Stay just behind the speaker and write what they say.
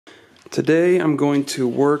Today I'm going to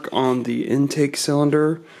work on the intake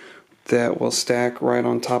cylinder that will stack right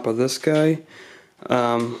on top of this guy.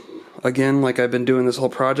 Again, like I've been doing this whole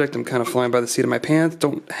project, I'm kind of flying by the seat of my pants.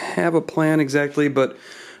 Don't have a plan exactly, but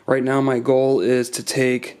right now my goal is to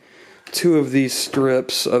take two of these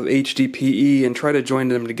strips of HDPE and try to join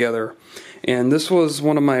them together. And this was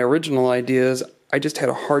one of my original ideas. I just had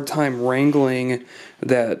a hard time wrangling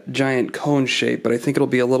that giant cone shape, but I think it'll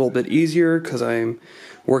be a little bit easier because I'm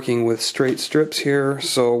working with straight strips here.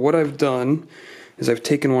 So what I've done is I've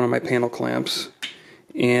taken one of my panel clamps,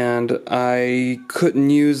 and I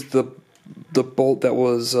couldn't use the bolt that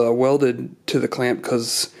was welded to the clamp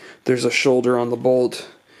because there's a shoulder on the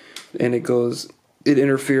bolt, and it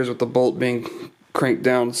interferes with the bolt being cranked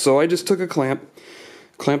down. So I just took a clamp,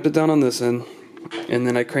 clamped it down on this end, and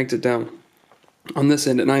then I cranked it down on this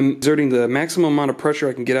end, and I'm exerting the maximum amount of pressure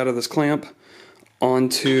I can get out of this clamp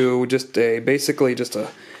onto basically just a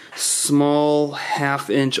small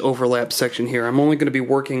half-inch overlap section here. I'm only going to be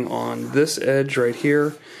working on this edge right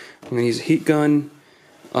here. I'm going to use a heat gun,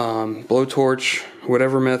 blowtorch,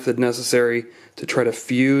 whatever method necessary to try to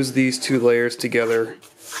fuse these two layers together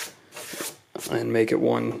and make it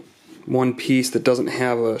one piece that doesn't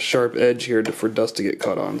have a sharp edge here for dust to get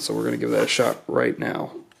caught on. So we're going to give that a shot right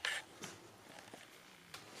now.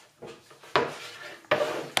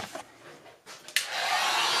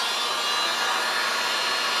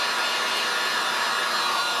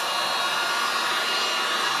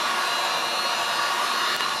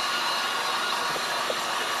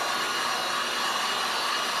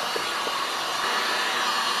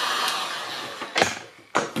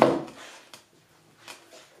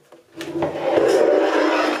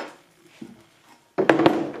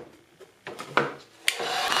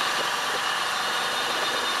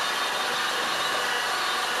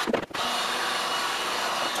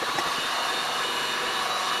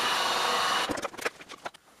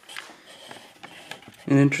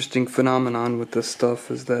 An interesting phenomenon with this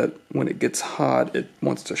stuff is that when it gets hot, it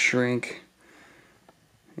wants to shrink,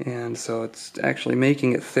 and so it's actually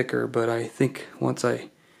making it thicker. But I think once I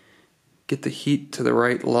get the heat to the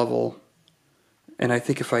right level, and I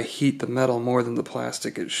think if I heat the metal more than the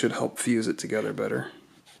plastic, it should help fuse it together better.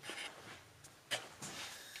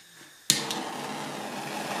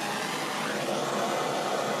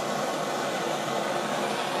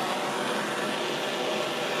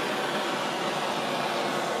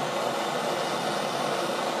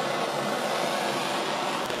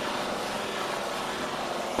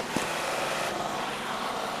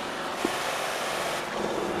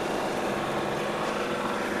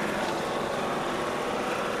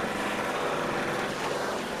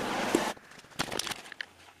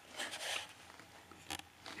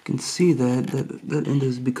 You can see that end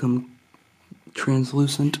has become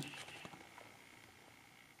translucent.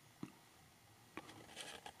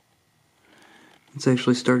 It's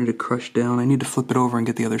actually starting to crush down. I need to flip it over and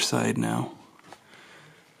get the other side now.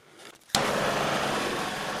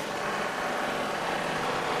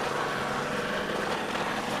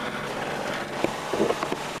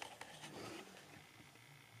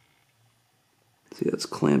 See, that's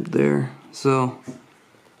clamped there. So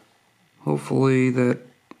hopefully that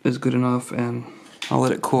is good enough, and I'll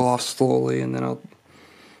let it cool off slowly, and then I'll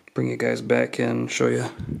bring you guys back in and show you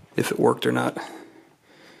if it worked or not.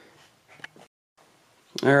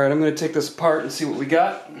 Alright, I'm going to take this apart and see what we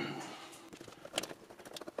got.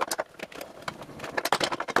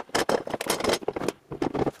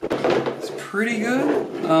 It's pretty good.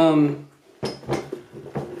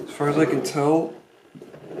 As far as I can tell,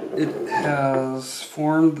 it has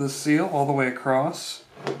formed the seal all the way across.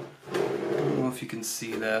 I don't know if you can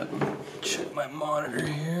see that. Check my monitor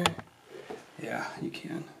here. Yeah, you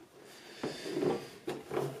can.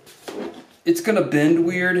 It's gonna bend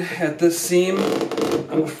weird at this seam,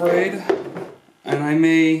 I'm afraid, and I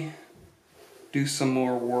may do some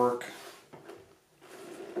more work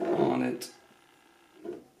on it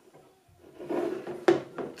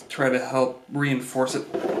to try to help reinforce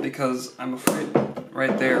it, because I'm afraid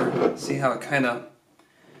right there, see how it kind of,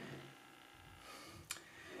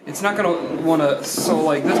 it's not going to want to, so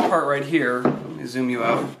like this part right here, let me zoom you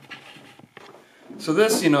out. So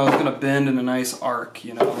this, is going to bend in a nice arc,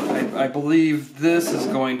 I believe this is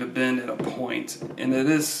going to bend at a point, and it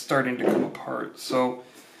is starting to come apart. So,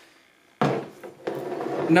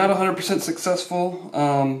 not 100% successful,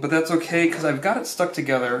 but that's okay because I've got it stuck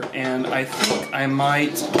together, and I think I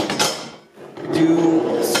might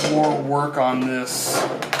do some more work on this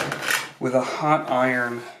with a hot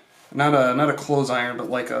iron. Not a clothes iron,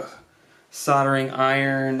 but like a soldering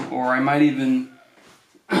iron, or I might even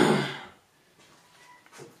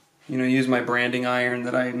use my branding iron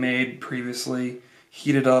that I made previously,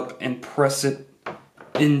 heat it up and press it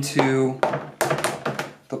into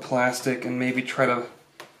the plastic and maybe try to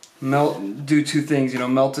do two things,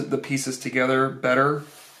 melt the pieces together better,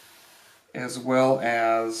 as well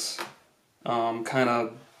as kind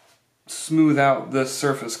of smooth out this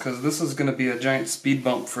surface, because this is going to be a giant speed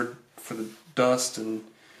bump for the dust and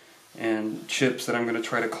chips that I'm going to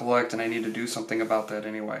try to collect, and I need to do something about that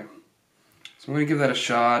anyway. So I'm going to give that a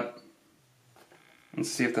shot and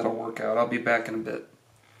see if that'll work out. I'll be back in a bit.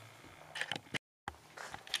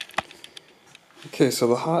 Okay, so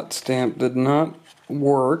the hot stamp did not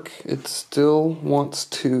work. It still wants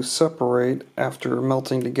to separate after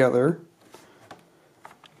melting together.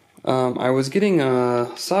 I was getting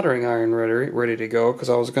a soldering iron ready to go, because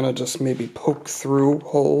I was going to just maybe poke through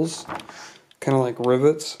holes, kind of like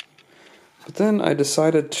rivets. But then I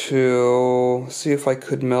decided to see if I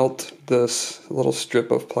could melt this little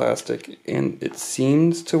strip of plastic, and it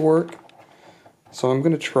seems to work. So I'm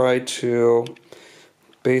going to try to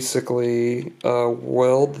basically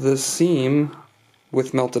weld this seam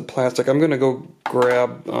with melted plastic. I'm going to go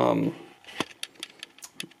grab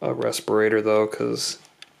a respirator though, because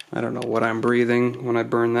I don't know what I'm breathing when I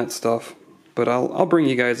burn that stuff. But I'll bring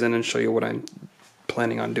you guys in and show you what I'm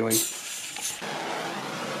planning on doing.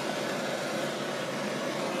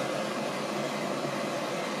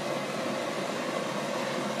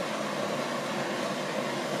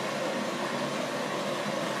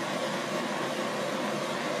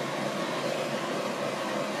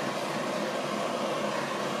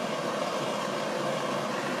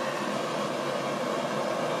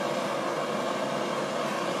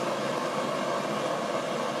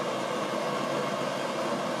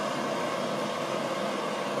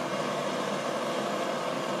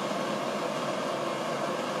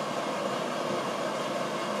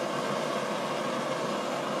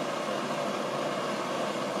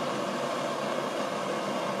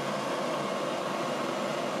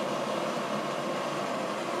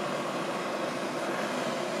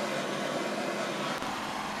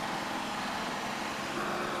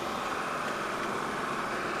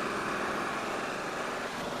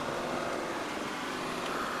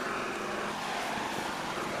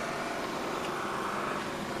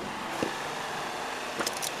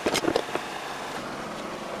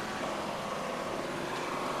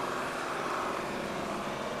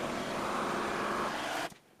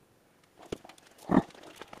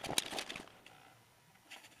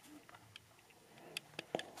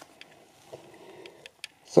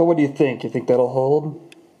 So what do you think? You think that'll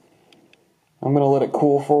hold? I'm going to let it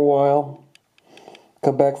cool for a while.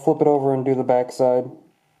 Come back, flip it over, and do the back side.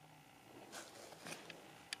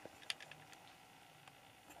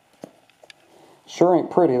 Sure ain't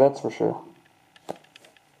pretty, that's for sure.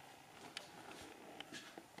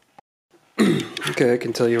 Okay, I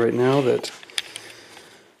can tell you right now that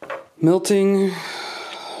melting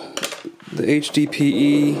the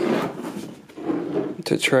HDPE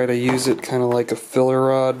to try to use it kind of like a filler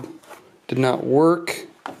rod did not work.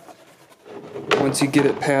 Once you get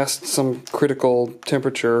it past some critical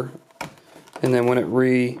temperature, and then when it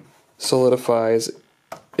re-solidifies,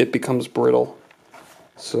 it becomes brittle.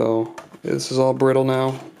 So this is all brittle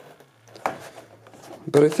now.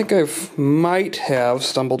 But I think I might have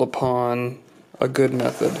stumbled upon a good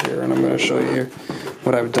method here, and I'm going to show you here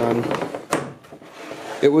what I've done.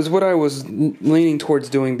 It was what I was leaning towards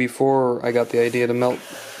doing before I got the idea to melt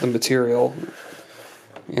the material.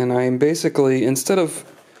 And I'm basically, instead of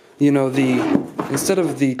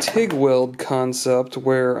the TIG weld concept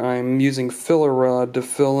where I'm using filler rod to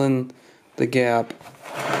fill in the gap,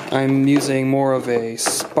 I'm using more of a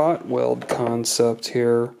spot weld concept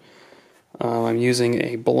here. I'm using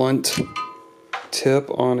a blunt tip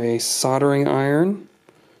on a soldering iron,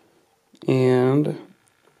 and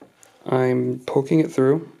I'm poking it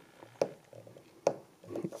through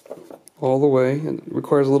all the way. It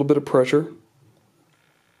requires a little bit of pressure.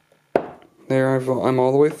 There, I'm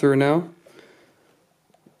all the way through now.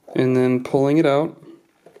 And then pulling it out.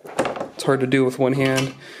 It's hard to do with one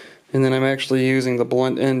hand. And then I'm actually using the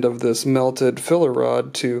blunt end of this melted filler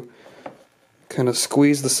rod to kind of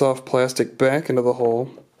squeeze the soft plastic back into the hole,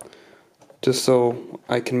 just so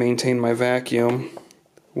I can maintain my vacuum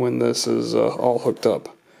when this is all hooked up.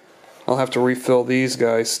 I'll have to refill these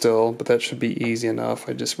guys still, but that should be easy enough.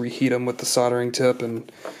 I just reheat them with the soldering tip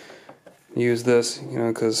and use this,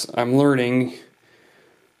 because I'm learning,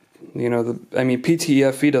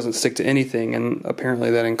 PTFE doesn't stick to anything, and apparently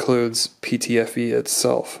that includes PTFE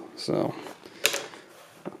itself. So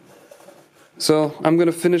So I'm going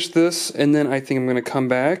to finish this, and then I think I'm going to come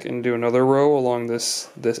back and do another row along this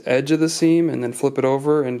edge of the seam, and then flip it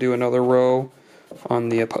over and do another row on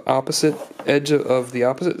the opposite edge of the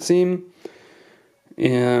opposite seam.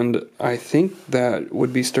 And I think that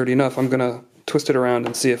would be sturdy enough. I'm going to twist it around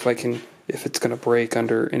and see if it's going to break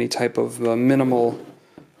under any type of minimal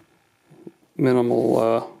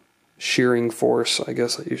shearing force, I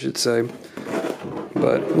guess you should say.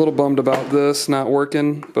 But a little bummed about this not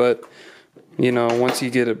working, but you know, once you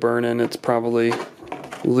get it burning, it's probably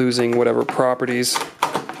losing whatever properties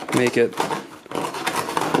make it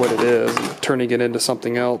what it is, turning it into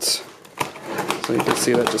something else. So you can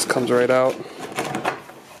see that just comes right out.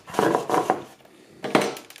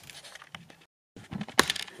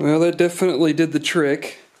 Well, that definitely did the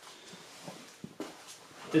trick.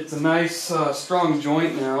 It's a nice strong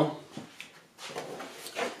joint now.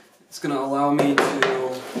 It's going to allow me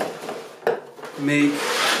to make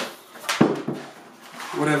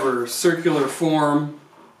whatever circular form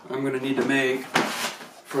I'm going to need to make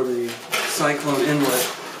for the Cyclone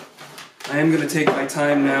inlet. I am going to take my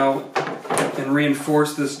time now and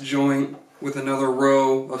reinforce this joint with another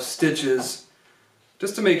row of stitches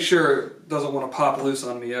just to make sure it doesn't want to pop loose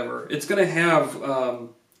on me ever. It's going to have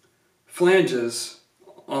flanges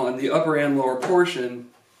on the upper and lower portion,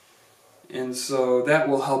 and so that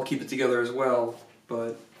will help keep it together as well,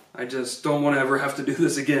 but I just don't want to ever have to do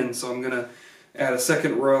this again, so I'm going to add a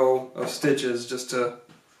second row of stitches just to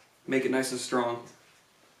make it nice and strong.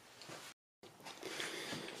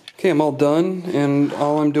 Okay, I'm all done, and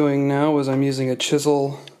all I'm doing now is I'm using a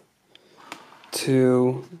chisel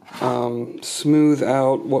to smooth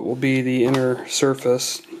out what will be the inner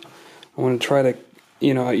surface. I want to try to,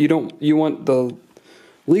 you know, you want the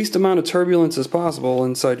least amount of turbulence as possible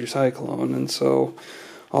inside your Cyclone, and so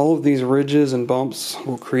all of these ridges and bumps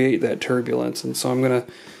will create that turbulence, and so I'm going to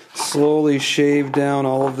slowly shave down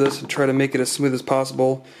all of this and try to make it as smooth as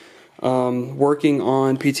possible. Working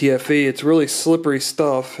on PTFE, it's really slippery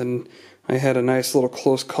stuff, and I had a nice little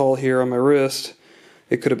close call here on my wrist.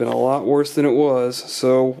 It could have been a lot worse than it was,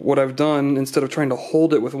 so what I've done, instead of trying to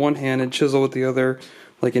hold it with one hand and chisel with the other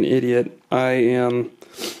like an idiot,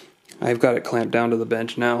 I've got it clamped down to the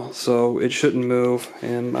bench now, so it shouldn't move,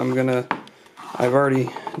 and I've already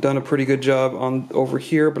done a pretty good job on over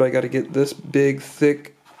here, but I got to get this big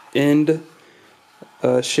thick end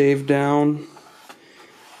shaved down,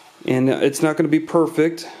 and it's not going to be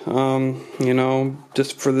perfect, you know,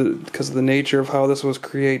 just because of the nature of how this was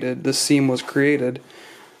created, this seam was created,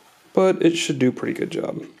 but it should do a pretty good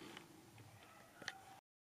job.